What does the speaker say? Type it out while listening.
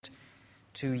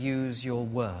to use your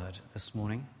word this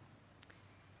morning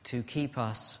to keep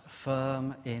us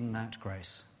firm in that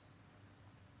grace.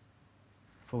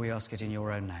 For we ask it in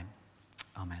your own name.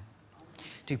 Amen.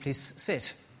 Do please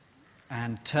sit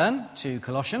and turn to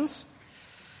Colossians.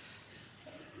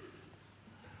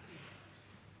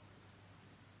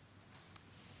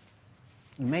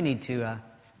 You may need to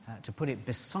put it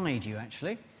beside you,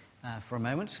 actually, for a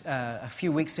moment. A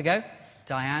few weeks ago,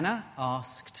 Diana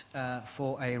asked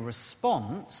for a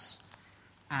response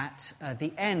at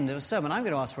the end of a sermon. I'm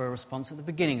going to ask for a response at the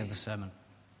beginning of the sermon.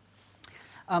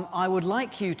 I would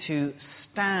like you to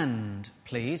stand,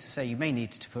 please. So you may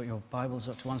need to put your Bibles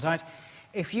up to one side.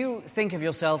 If you think of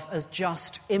yourself as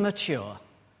just immature.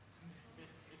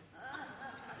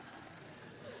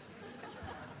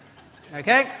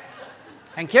 Okay?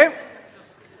 Thank you.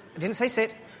 I didn't say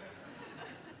sit.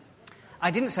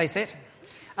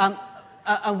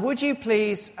 Would you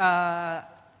please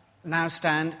now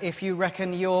stand if you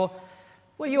reckon you're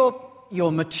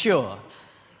mature?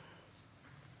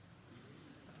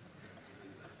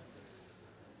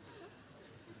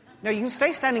 No, you can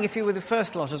stay standing if you were the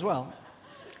first lot as well.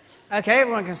 Okay,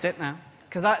 everyone can sit now,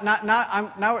 because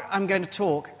now I'm going to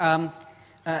talk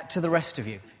to the rest of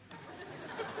you,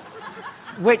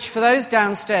 which for those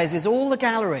downstairs is all the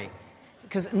gallery,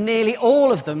 because nearly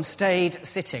all of them stayed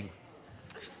sitting.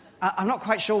 I'm not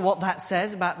quite sure what that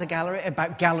says about the gallery,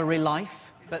 about gallery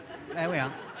life, but there we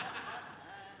are.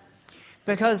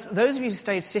 Because those of you who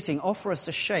stayed sitting offer us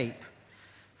a shape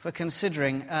for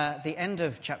considering the end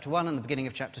of chapter 1 and the beginning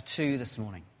of chapter 2 this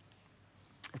morning.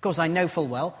 Of course, I know full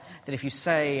well that if you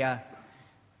say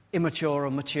immature or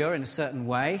mature in a certain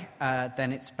way,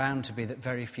 then it's bound to be that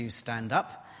very few stand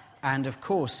up. And of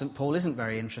course, St. Paul isn't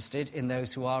very interested in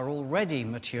those who are already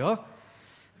mature,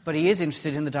 but he is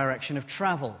interested in the direction of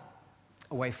travel,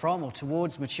 away from or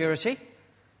towards maturity,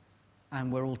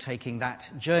 and we're all taking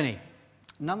that journey.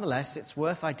 Nonetheless, it's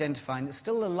worth identifying that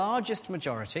still the largest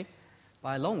majority,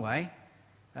 by a long way,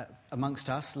 amongst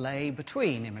us, lay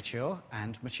between immature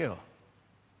and mature.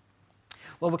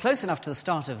 Well, we're close enough to the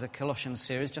start of the Colossians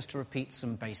series just to repeat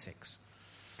some basics.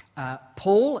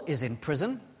 Paul is in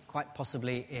prison, quite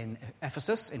possibly in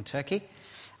Ephesus, in Turkey,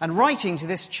 and writing to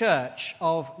this church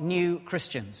of new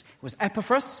Christians. It was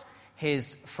Epaphras,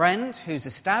 his friend, who's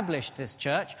established this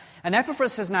church, and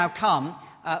Epaphras has now come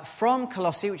from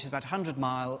Colossae, which is about 100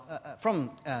 miles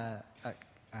from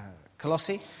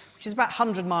Colossae, which is about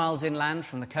 100 miles inland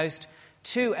from the coast,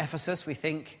 to Ephesus, we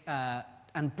think,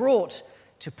 and brought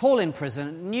to Paul in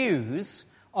prison news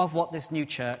of what this new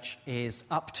church is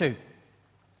up to.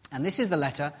 And this is the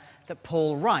letter that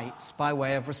Paul writes by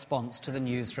way of response to the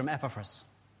news from Epaphras.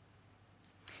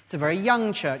 It's a very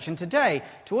young church, and today,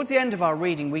 towards the end of our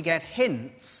reading, we get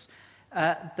hints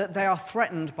that they are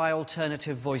threatened by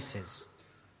alternative voices.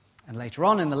 And later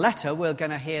on in the letter, we're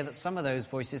going to hear that some of those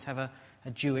voices have a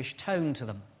Jewish tone to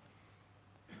them.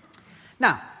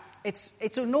 Now,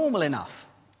 it's normal enough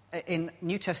in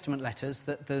New Testament letters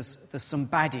that there's some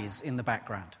baddies in the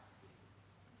background.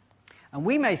 And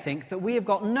we may think that we have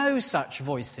got no such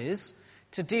voices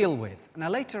to deal with. Now,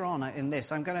 later on in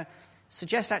this, I'm going to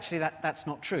suggest actually that that's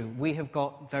not true. We have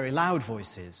got very loud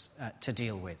voices to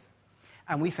deal with.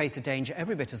 And we face a danger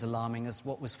every bit as alarming as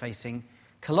what was facing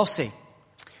Colossae.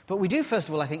 But we do, first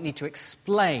of all, I think, need to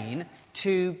explain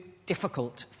two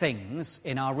difficult things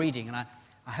in our reading. And I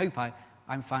hope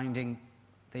I'm finding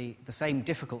the same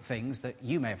difficult things that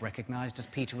you may have recognized as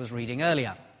Peter was reading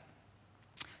earlier.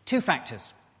 Two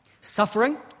factors: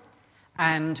 suffering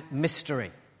and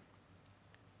mystery.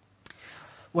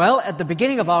 Well, at the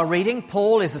beginning of our reading,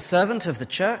 Paul is a servant of the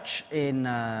church in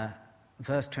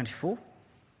verse 24.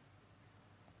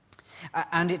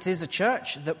 And it is a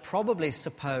church that probably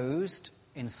supposed,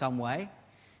 in some way,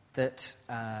 that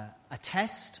a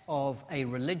test of a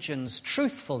religion's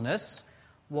truthfulness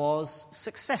was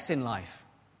success in life.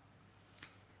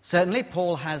 Certainly,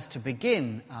 Paul has to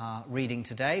begin our reading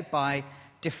today by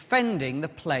defending the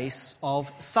place of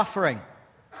suffering.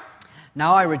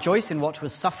 Now I rejoice in what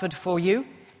was suffered for you.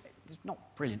 It's not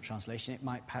a brilliant translation. It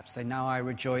might perhaps say, now I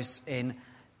rejoice in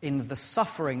the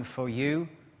suffering for you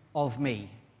of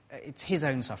me. It's his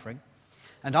own suffering.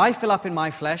 And I fill up in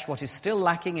my flesh what is still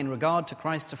lacking in regard to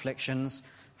Christ's afflictions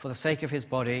for the sake of his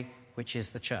body, which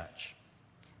is the church.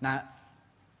 Now,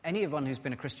 anyone who's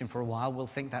been a Christian for a while will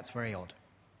think that's very odd.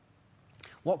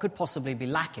 What could possibly be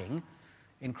lacking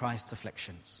in Christ's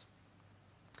afflictions?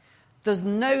 There's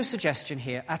no suggestion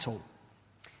here at all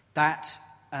that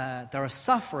there are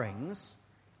sufferings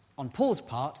on Paul's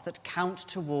part that count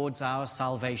towards our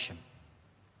salvation.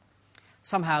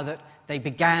 Somehow that they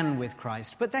began with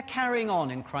Christ, but they're carrying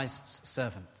on in Christ's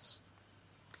servants.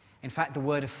 In fact, the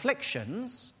word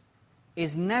afflictions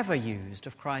is never used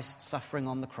of Christ's suffering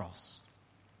on the cross.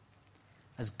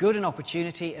 As good an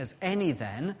opportunity as any,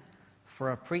 then,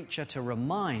 for a preacher to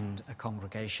remind a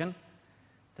congregation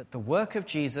that the work of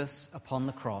Jesus upon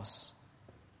the cross,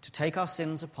 to take our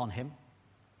sins upon him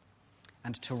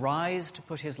and to rise to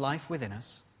put his life within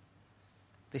us,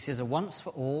 this is a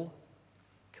once-for-all,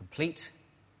 complete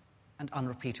and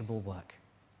unrepeatable work.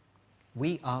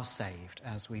 We are saved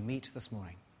as we meet this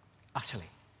morning. Utterly.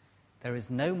 There is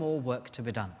no more work to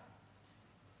be done.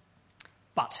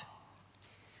 But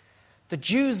the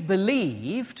Jews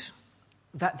believed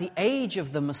that the age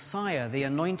of the Messiah, the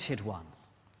Anointed One,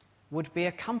 would be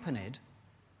accompanied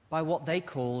by what they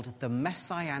called the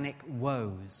messianic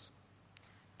woes,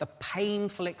 the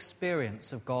painful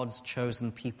experience of God's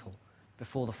chosen people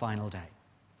before the final day.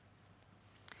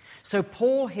 So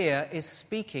Paul here is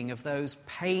speaking of those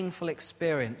painful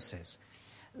experiences.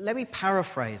 Let me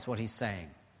paraphrase what he's saying.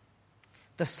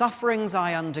 The sufferings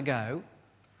I undergo,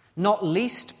 not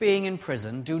least being in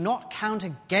prison, do not count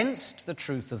against the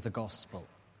truth of the gospel.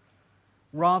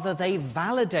 Rather, they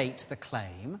validate the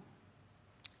claim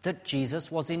that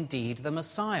Jesus was indeed the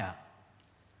Messiah.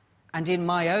 And in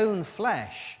my own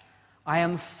flesh, I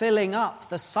am filling up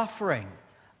the suffering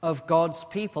of God's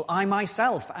people. I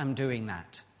myself am doing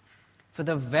that for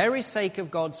the very sake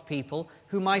of God's people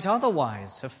who might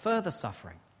otherwise have further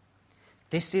suffering.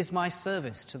 This is my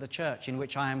service to the church in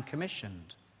which I am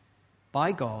commissioned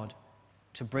by God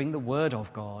to bring the word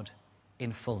of God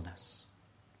in fullness.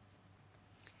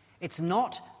 It's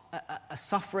not a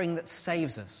suffering that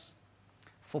saves us.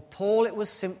 For Paul, it was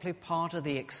simply part of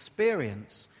the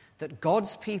experience that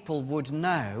God's people would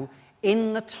know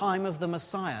in the time of the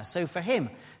Messiah. So for him,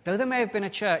 though there may have been a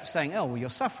church saying, oh, well, you're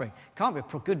suffering. Can't be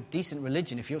a good, decent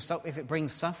religion if it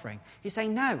brings suffering. He's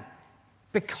saying, no,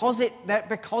 because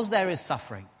there is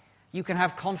suffering, you can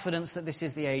have confidence that this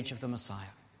is the age of the Messiah.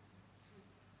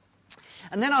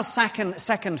 And then our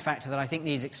second factor that I think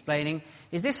needs explaining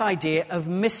is this idea of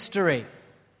mystery.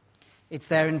 It's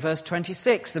there in verse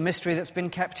 26, the mystery that's been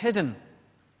kept hidden.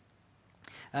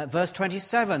 Verse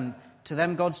 27, to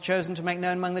them God's chosen to make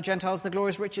known among the Gentiles the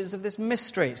glorious riches of this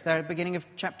mystery. It's there at the beginning of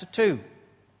chapter 2.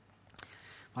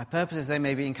 My purpose is they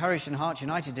may be encouraged in heart,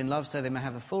 united in love, so they may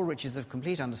have the full riches of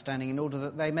complete understanding, in order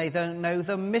that they may then know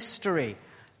the mystery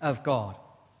of God.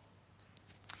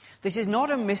 This is not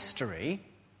a mystery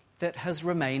that has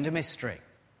remained a mystery.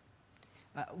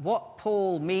 What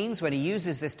Paul means when he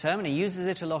uses this term, and he uses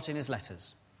it a lot in his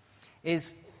letters,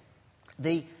 is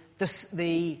the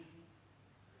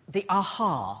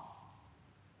aha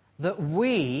that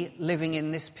we, living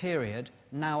in this period,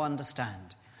 now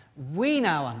understand. We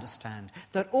now understand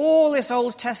that all this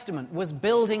Old Testament was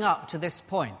building up to this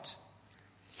point.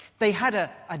 They had a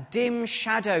dim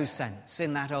shadow sense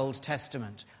in that Old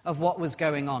Testament of what was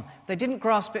going on. They didn't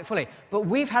grasp it fully. But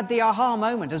we've had the aha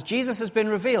moment. As Jesus has been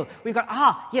revealed, we've got,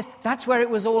 yes, that's where it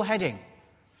was all heading.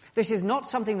 This is not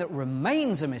something that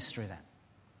remains a mystery then,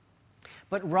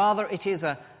 but rather it is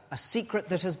a secret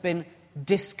that has been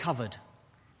discovered,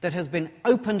 that has been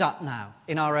opened up now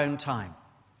in our own time.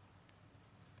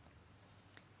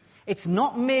 It's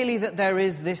not merely that there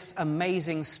is this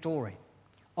amazing story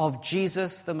of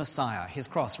Jesus the Messiah, his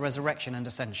cross, resurrection and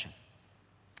ascension.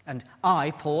 And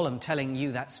I, Paul, am telling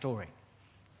you that story.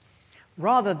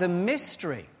 Rather, the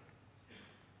mystery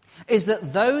is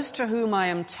that those to whom I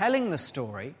am telling the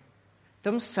story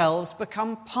themselves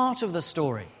become part of the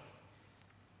story.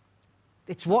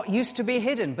 It's what used to be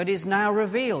hidden but is now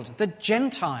revealed. The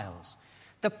Gentiles,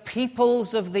 the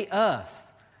peoples of the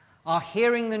earth, are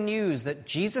hearing the news that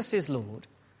Jesus is Lord,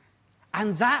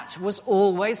 and that was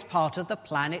always part of the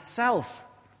plan itself.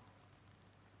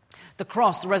 The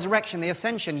cross, the resurrection, the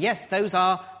ascension, yes, those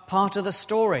are part of the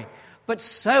story. But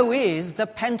so is the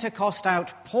Pentecost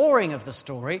outpouring of the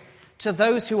story to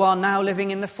those who are now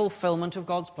living in the fulfillment of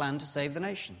God's plan to save the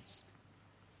nations.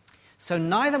 So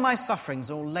neither my sufferings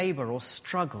or labor or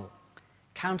struggle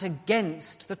count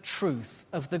against the truth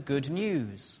of the good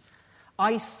news.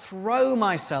 I throw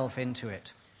myself into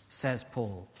it, says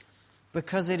Paul,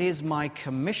 because it is my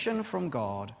commission from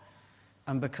God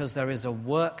and because there is a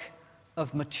work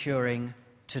of maturing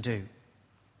to do.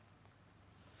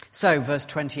 So, verse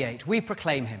 28, we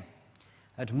proclaim him,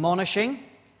 admonishing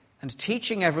and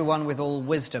teaching everyone with all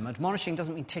wisdom. Admonishing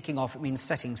doesn't mean ticking off, it means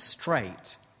setting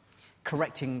straight,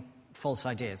 correcting false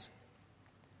ideas.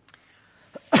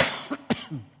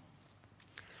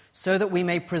 So that we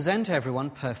may present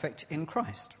everyone perfect in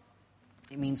Christ.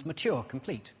 It means mature,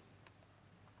 complete.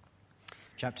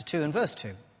 Chapter 2 and verse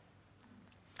 2.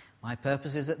 My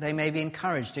purpose is that they may be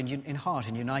encouraged in heart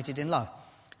and united in love,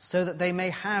 so that they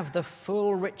may have the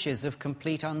full riches of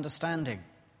complete understanding.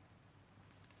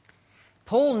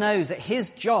 Paul knows that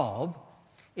his job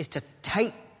is to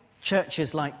take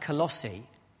churches like Colossae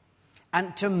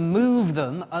and to move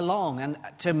them along. And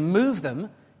to move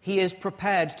them, he is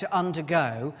prepared to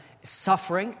undergo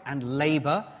suffering and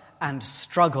labour and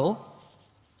struggle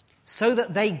so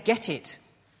that they get it,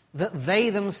 that they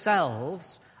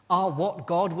themselves are what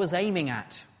God was aiming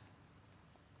at.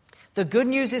 The good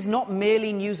news is not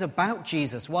merely news about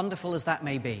Jesus, wonderful as that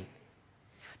may be.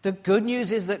 The good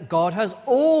news is that God has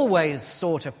always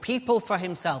sought a people for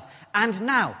himself, and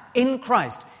now, in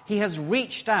Christ, he has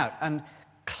reached out and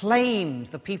claimed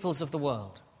the peoples of the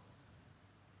world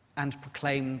and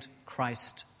proclaimed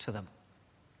Christ to them.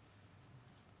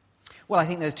 Well, I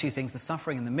think those two things, the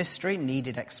suffering and the mystery,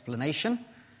 needed explanation.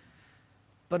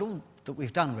 But all that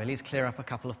we've done really is clear up a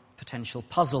couple of potential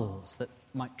puzzles that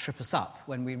might trip us up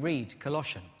when we read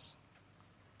Colossians.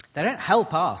 They don't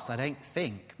help us, I don't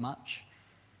think, much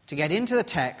to get into the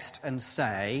text and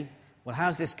say, well,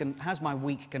 how's my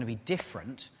week going to be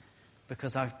different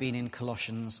because I've been in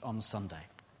Colossians on Sunday?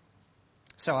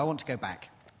 So I want to go back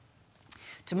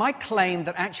to my claim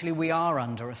that actually we are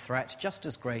under a threat just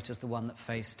as great as the one that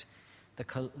faced the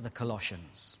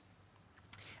Colossians.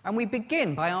 And we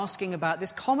begin by asking about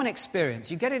this common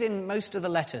experience. You get it in most of the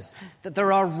letters, that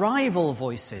there are rival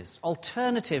voices,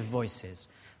 alternative voices,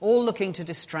 all looking to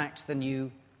distract the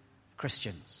new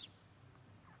Christians.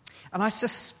 And I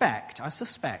suspect,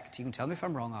 you can tell me if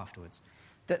I'm wrong afterwards,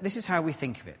 that this is how we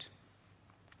think of it.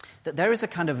 That there is a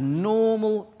kind of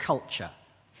normal culture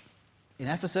in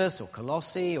Ephesus or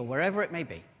Colossae or wherever it may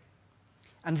be.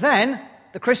 And then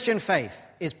the Christian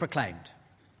faith is proclaimed.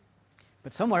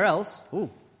 But somewhere else,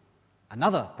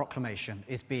 another proclamation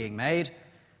is being made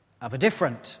of a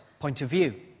different point of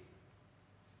view.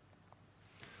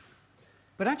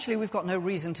 But actually, we've got no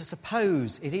reason to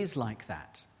suppose it is like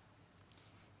that.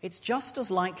 It's just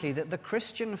as likely that the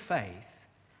Christian faith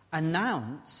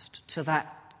announced to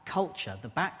that culture, the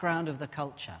background of the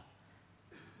culture,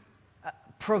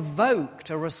 provoked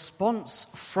a response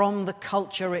from the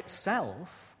culture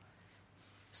itself,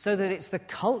 so that it's the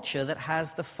culture that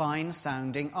has the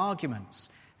fine-sounding arguments,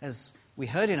 as we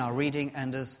heard in our reading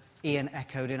and as Ian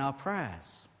echoed in our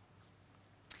prayers.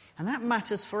 And that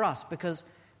matters for us because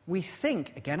we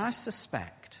think, again I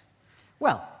suspect,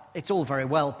 well, it's all very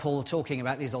well Paul talking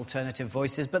about these alternative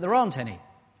voices, but there aren't any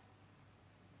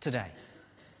today.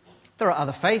 There are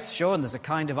other faiths, sure, and there's a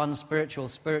kind of unspiritual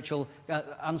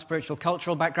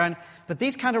cultural background, but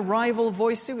these kind of rival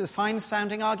voices with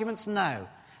fine-sounding arguments, no,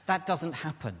 that doesn't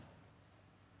happen.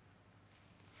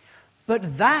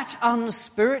 But that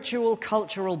unspiritual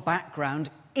cultural background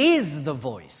is the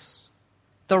voice,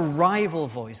 the rival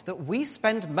voice that we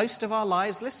spend most of our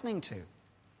lives listening to.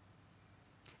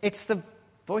 It's the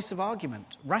voice of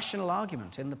argument, rational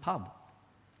argument in the pub.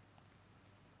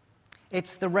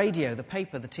 It's the radio, the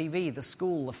paper, the TV, the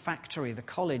school, the factory, the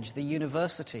college, the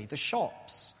university, the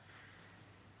shops,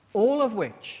 all of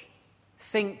which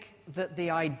think that the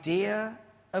idea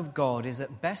of God is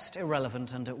at best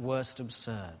irrelevant and at worst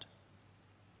absurd.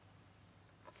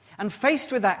 And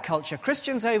faced with that culture,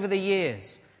 Christians over the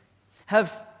years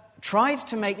have tried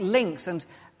to make links and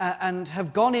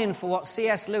have gone in for what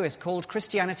C.S. Lewis called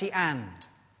Christianity and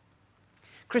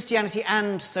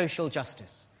social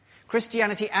justice,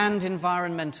 Christianity and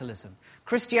environmentalism,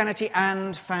 Christianity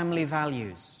and family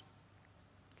values,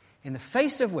 in the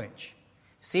face of which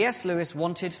C.S. Lewis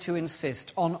wanted to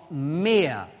insist on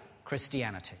mere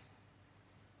Christianity.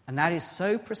 And that is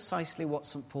so precisely what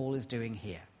St. Paul is doing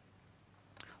here.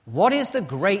 What is the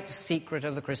great secret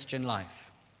of the Christian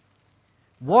life?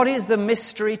 What is the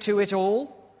mystery to it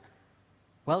all?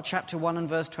 Well, chapter 1 and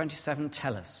verse 27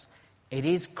 tell us. It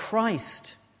is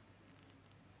Christ.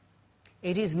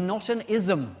 It is not an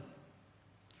ism.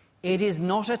 It is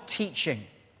not a teaching.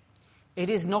 It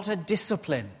is not a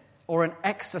discipline or an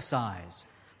exercise,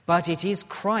 but it is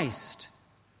Christ.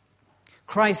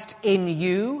 Christ in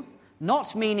you,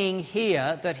 not meaning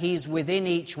here that he's within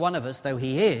each one of us, though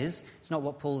he is. It's not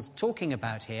what Paul's talking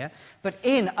about here. But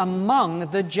in, among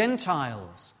the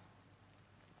Gentiles,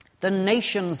 the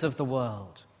nations of the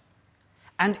world.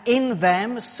 And in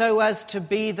them so as to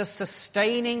be the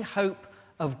sustaining hope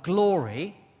of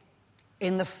glory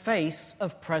in the face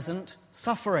of present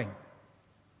suffering.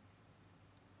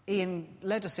 Ian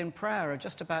led us in prayer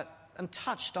just about and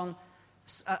touched on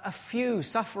a few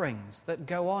sufferings that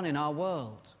go on in our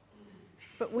world.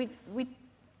 But we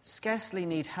scarcely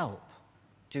need help,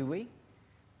 do we,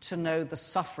 to know the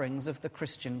sufferings of the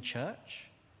Christian church?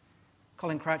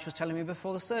 Colin Crouch was telling me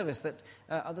before the service that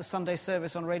at the Sunday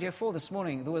service on Radio 4 this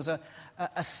morning, there was a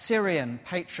Syrian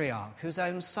patriarch whose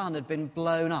own son had been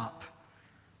blown up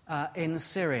in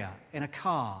Syria in a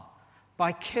car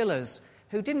by killers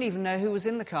who didn't even know who was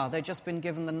in the car. They'd just been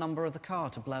given the number of the car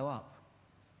to blow up.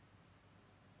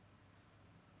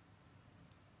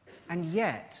 And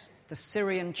yet, the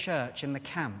Syrian church in the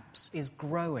camps is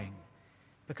growing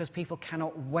because people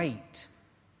cannot wait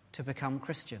to become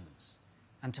Christians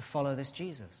and to follow this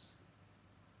Jesus.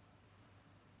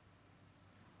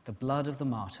 The blood of the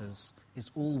martyrs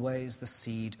is always the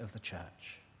seed of the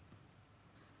church.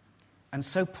 And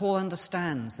so Paul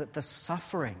understands that the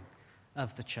suffering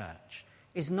of the church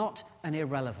is not an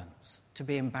irrelevance to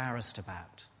be embarrassed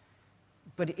about,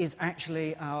 but it is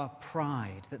actually our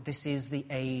pride that this is the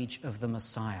age of the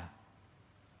Messiah.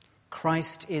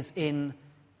 Christ is in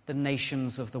the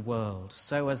nations of the world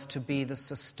so as to be the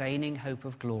sustaining hope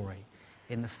of glory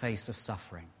in the face of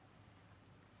suffering.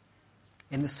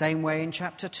 In the same way in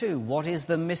chapter 2, what is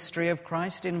the mystery of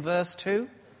Christ in verse 2?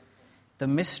 The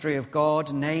mystery of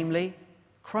God, namely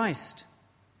Christ.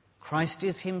 Christ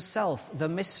is himself the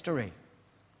mystery.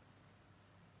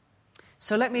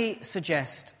 So let me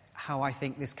suggest how I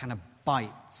think this kind of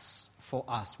bites for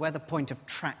us, where the point of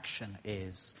traction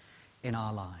is in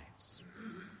our lives.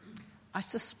 I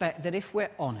suspect that if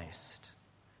we're honest,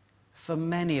 for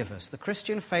many of us, the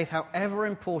Christian faith, however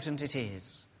important it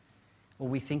is, or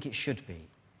we think it should be,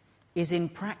 is in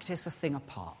practice a thing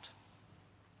apart.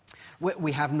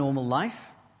 We have normal life,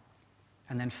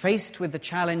 and then faced with the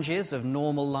challenges of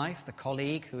normal life, the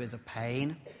colleague who is a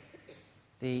pain,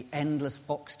 the endless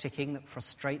box ticking that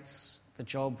frustrates the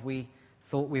job we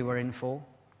thought we were in for,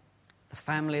 the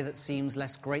family that seems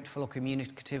less grateful or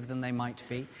communicative than they might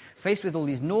be. Faced with all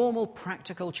these normal,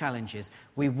 practical challenges,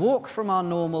 we walk from our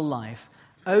normal life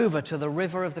over to the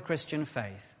river of the Christian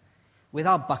faith with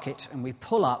our bucket, and we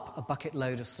pull up a bucket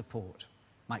load of support.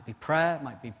 Might be prayer,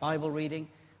 might be Bible reading,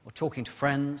 or talking to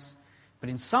friends. But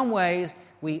in some ways,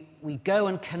 we go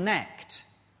and connect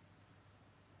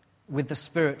with the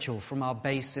spiritual from our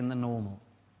base in the normal.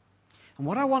 And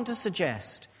what I want to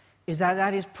suggest is that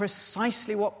that is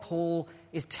precisely what Paul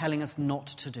is telling us not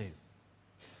to do.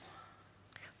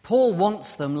 Paul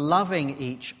wants them loving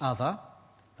each other,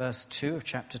 verse 2 of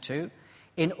chapter 2,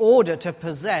 in order to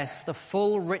possess the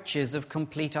full riches of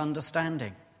complete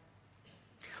understanding.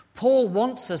 Paul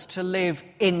wants us to live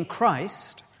in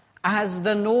Christ as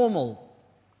the normal,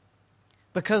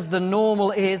 because the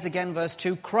normal is, again, verse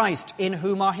 2, Christ, in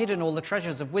whom are hidden all the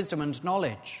treasures of wisdom and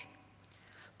knowledge.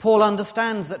 Paul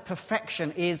understands that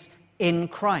perfection is in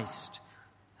Christ.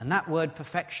 And that word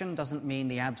perfection doesn't mean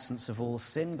the absence of all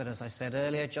sin, but as I said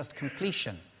earlier, just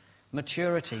completion,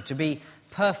 maturity. To be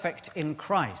perfect in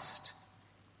Christ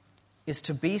is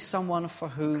to be someone for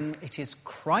whom it is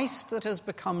Christ that has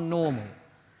become normal,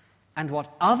 and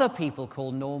what other people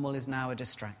call normal is now a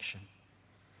distraction.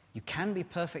 You can be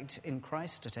perfect in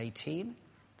Christ at 18,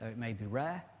 though it may be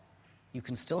rare. You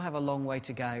can still have a long way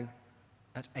to go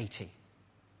at 80.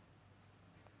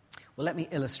 Well, let me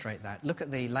illustrate that. Look at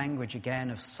the language again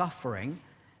of suffering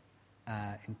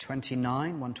in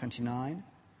 129,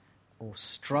 or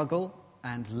struggle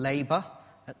and labour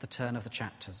at the turn of the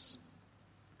chapters.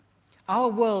 Our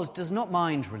world does not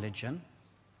mind religion,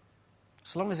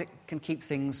 so long as it can keep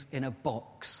things in a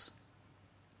box,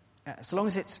 so long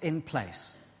as it's in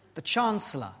place. The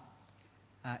Chancellor,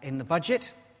 in the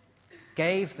budget,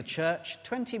 gave the church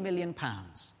 £20 million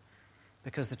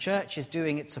because the church is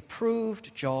doing its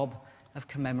approved job of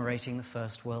commemorating the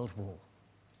First World War.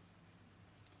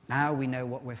 Now we know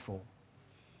what we're for.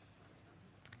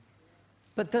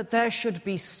 But that there should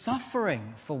be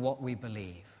suffering for what we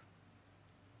believe.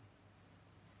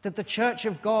 That the Church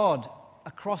of God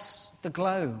across the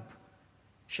globe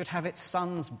should have its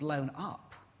sons blown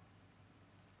up.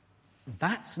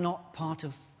 That's not part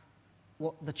of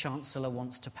what the Chancellor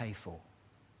wants to pay for,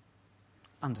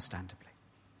 understandably.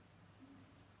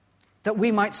 That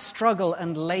we might struggle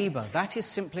and labour, that is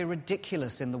simply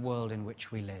ridiculous in the world in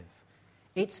which we live.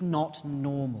 It's not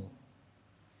normal.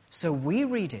 So we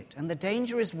read it, and the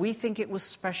danger is we think it was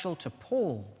special to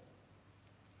Paul.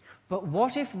 But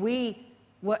what if we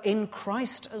were in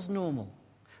Christ as normal?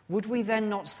 Would we then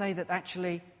not say that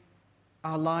actually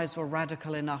our lives were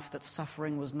radical enough that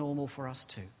suffering was normal for us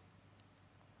too?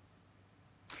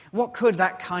 What could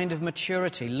that kind of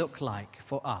maturity look like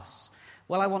for us?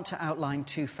 Well, I want to outline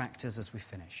two factors as we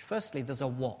finish. Firstly, there's a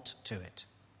what to it.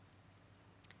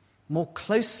 More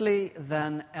closely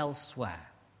than elsewhere,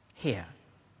 here,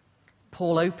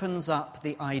 Paul opens up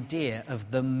the idea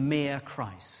of the mere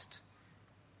Christ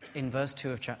in verse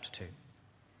 2 of chapter 2.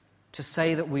 to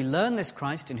say that we learn this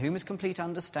Christ in whom is complete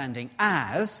understanding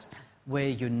as we're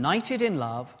united in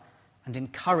love and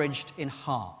encouraged in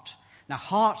heart. Now,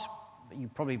 heart, you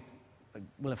probably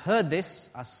will have heard this,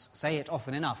 us say it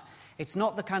often enough. It's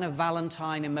not the kind of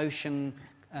Valentine emotion,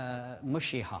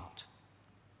 mushy heart.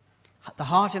 The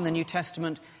heart in the New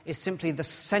Testament is simply the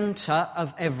center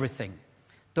of everything.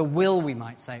 The will, we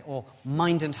might say, or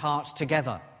mind and heart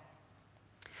together.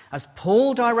 As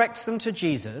Paul directs them to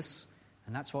Jesus,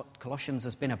 and that's what Colossians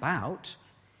has been about,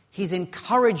 he's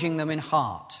encouraging them in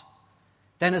heart.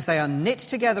 Then as they are knit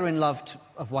together in love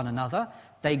of one another,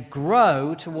 they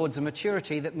grow towards a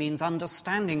maturity that means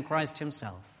understanding Christ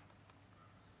himself.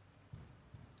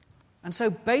 And so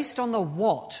based on the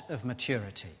what of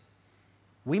maturity,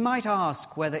 we might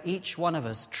ask whether each one of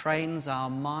us trains our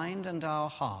mind and our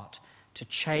heart to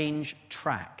change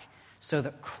track so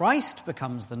that Christ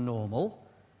becomes the normal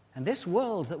and this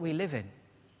world that we live in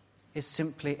is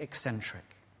simply eccentric.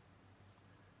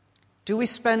 Do we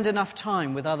spend enough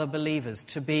time with other believers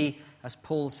to be, as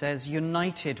Paul says,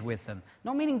 united with them?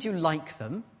 Not meaning do you like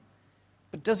them,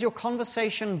 but does your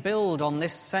conversation build on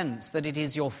this sense that it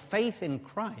is your faith in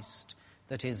Christ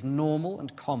that is normal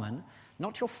and common,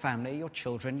 not your family, your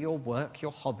children, your work,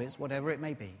 your hobbies, whatever it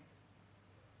may be?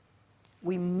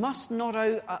 We must not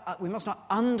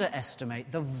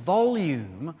underestimate the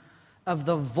volume of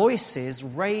the voices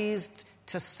raised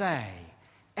to say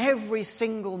every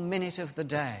single minute of the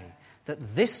day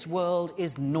that this world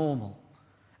is normal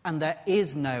and there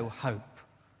is no hope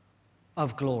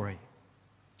of glory.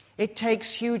 It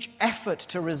takes huge effort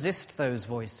to resist those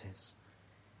voices.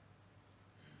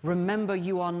 Remember,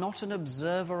 you are not an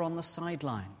observer on the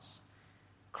sidelines.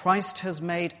 Christ has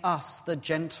made us, the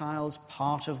Gentiles,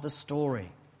 part of the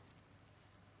story.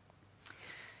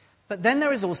 But then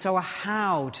there is also a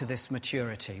how to this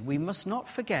maturity. We must not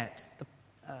forget the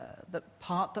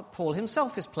part that Paul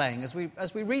himself is playing as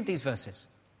we read these verses.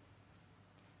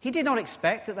 He did not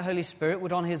expect that the Holy Spirit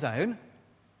would on his own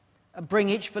bring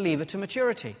each believer to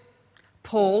maturity.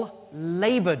 Paul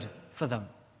labored for them.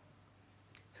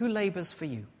 Who labors for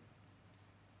you?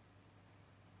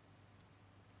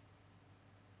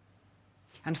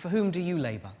 And for whom do you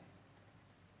labor?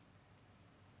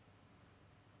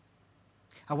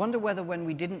 I wonder whether when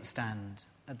we didn't stand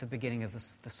at the beginning of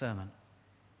the sermon,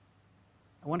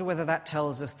 I wonder whether that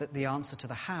tells us that the answer to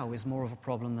the how is more of a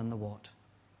problem than the what.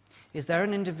 Is there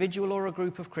an individual or a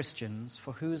group of Christians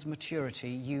for whose maturity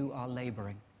you are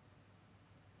laboring?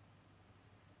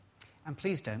 And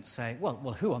please don't say, well,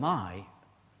 who am I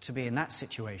to be in that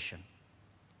situation?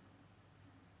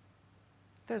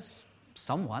 There's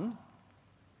someone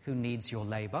who needs your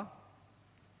labor,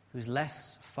 who's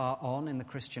less far on in the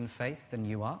Christian faith than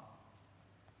you are.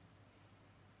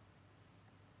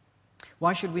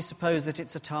 Why should we suppose that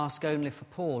it's a task only for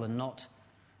Paul and not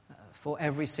for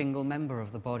every single member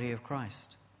of the body of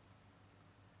Christ?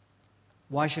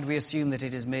 Why should we assume that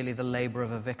it is merely the labor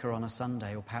of a vicar on a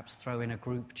Sunday, or perhaps throw in a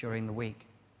group during the week?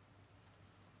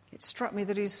 It struck me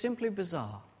that it is simply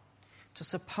bizarre to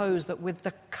suppose that with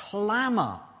the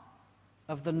clamour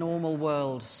of the normal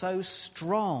world so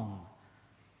strong,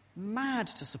 mad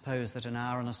to suppose that an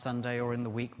hour on a Sunday or in the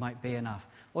week might be enough.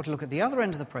 Or to look at the other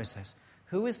end of the process.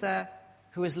 Who is there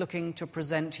who is looking to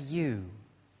present you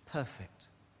perfect,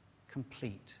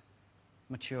 complete,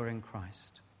 mature in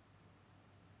Christ?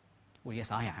 Well,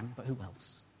 yes, I am, but who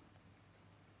else?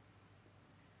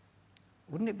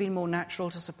 Wouldn't it be more natural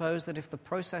to suppose that if the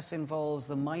process involves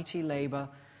the mighty labour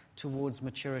towards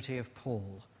maturity of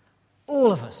Paul,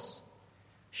 all of us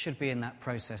should be in that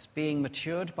process, being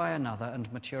matured by another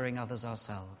and maturing others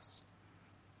ourselves?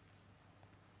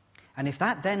 And if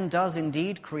that then does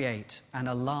indeed create an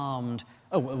alarmed,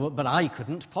 but I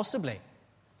couldn't possibly,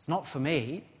 it's not for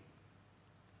me,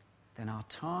 then our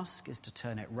task is to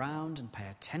turn it round and pay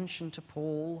attention to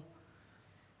Paul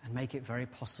and make it very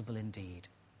possible indeed.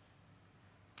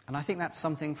 And I think that's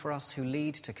something for us who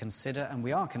lead to consider, and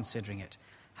we are considering it.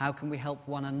 How can we help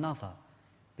one another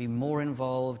be more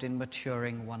involved in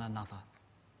maturing one another?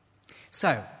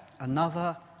 So,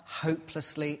 another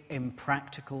hopelessly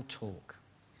impractical talk,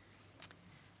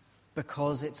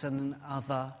 because it's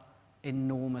another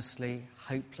enormously,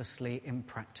 hopelessly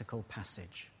impractical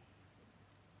passage.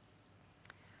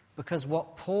 Because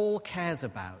what Paul cares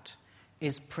about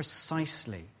is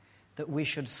precisely that we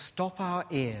should stop our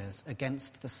ears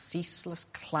against the ceaseless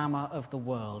clamour of the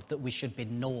world, that we should be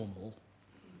normal,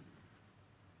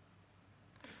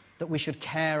 that we should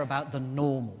care about the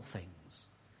normal things,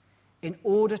 in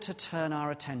order to turn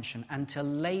our attention and to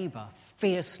labour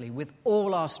fiercely with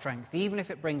all our strength, even if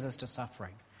it brings us to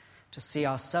suffering, to see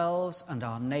ourselves and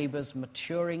our neighbours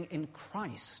maturing in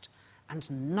Christ and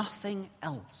nothing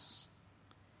else.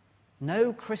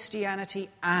 No Christianity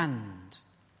and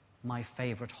my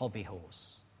favourite hobby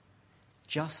horse.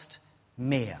 Just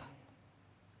mere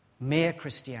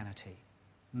Christianity,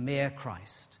 mere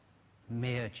Christ,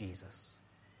 mere Jesus.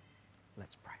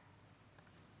 Let's pray.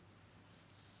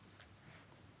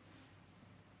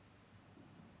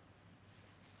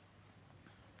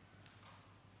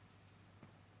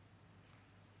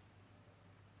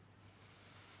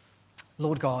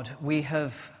 Lord God, we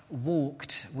have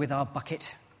walked with our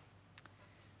bucket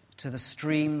to the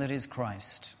stream that is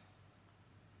Christ.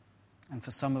 And for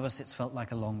some of us, it's felt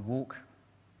like a long walk.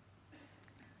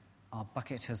 Our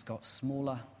bucket has got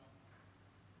smaller,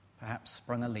 perhaps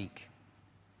sprung a leak.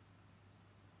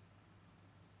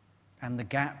 And the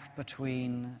gap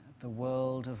between the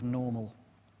world of normal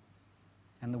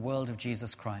and the world of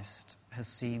Jesus Christ has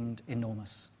seemed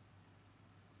enormous.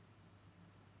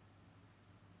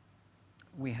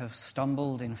 We have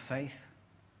stumbled in faith,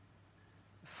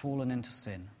 fallen into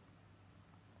sin.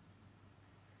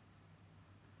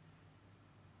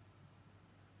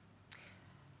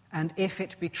 And if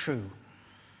it be true,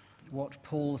 what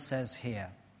Paul says here,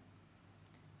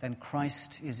 then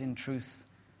Christ is in truth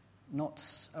not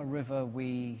a river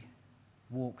we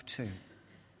walk to,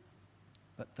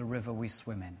 but the river we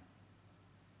swim in.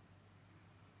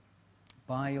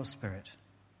 By your Spirit,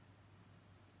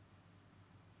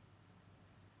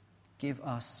 give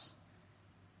us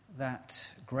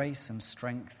that grace and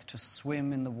strength to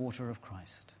swim in the water of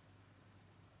Christ,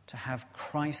 to have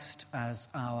Christ as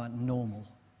our normal.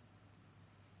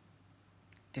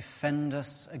 Defend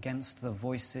us against the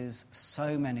voices,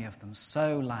 so many of them,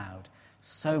 so loud,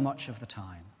 so much of the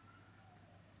time,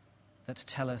 that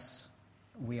tell us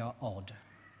we are odd.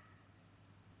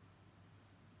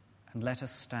 And let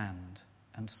us stand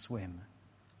and swim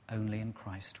only in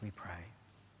Christ, we pray.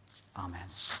 Amen.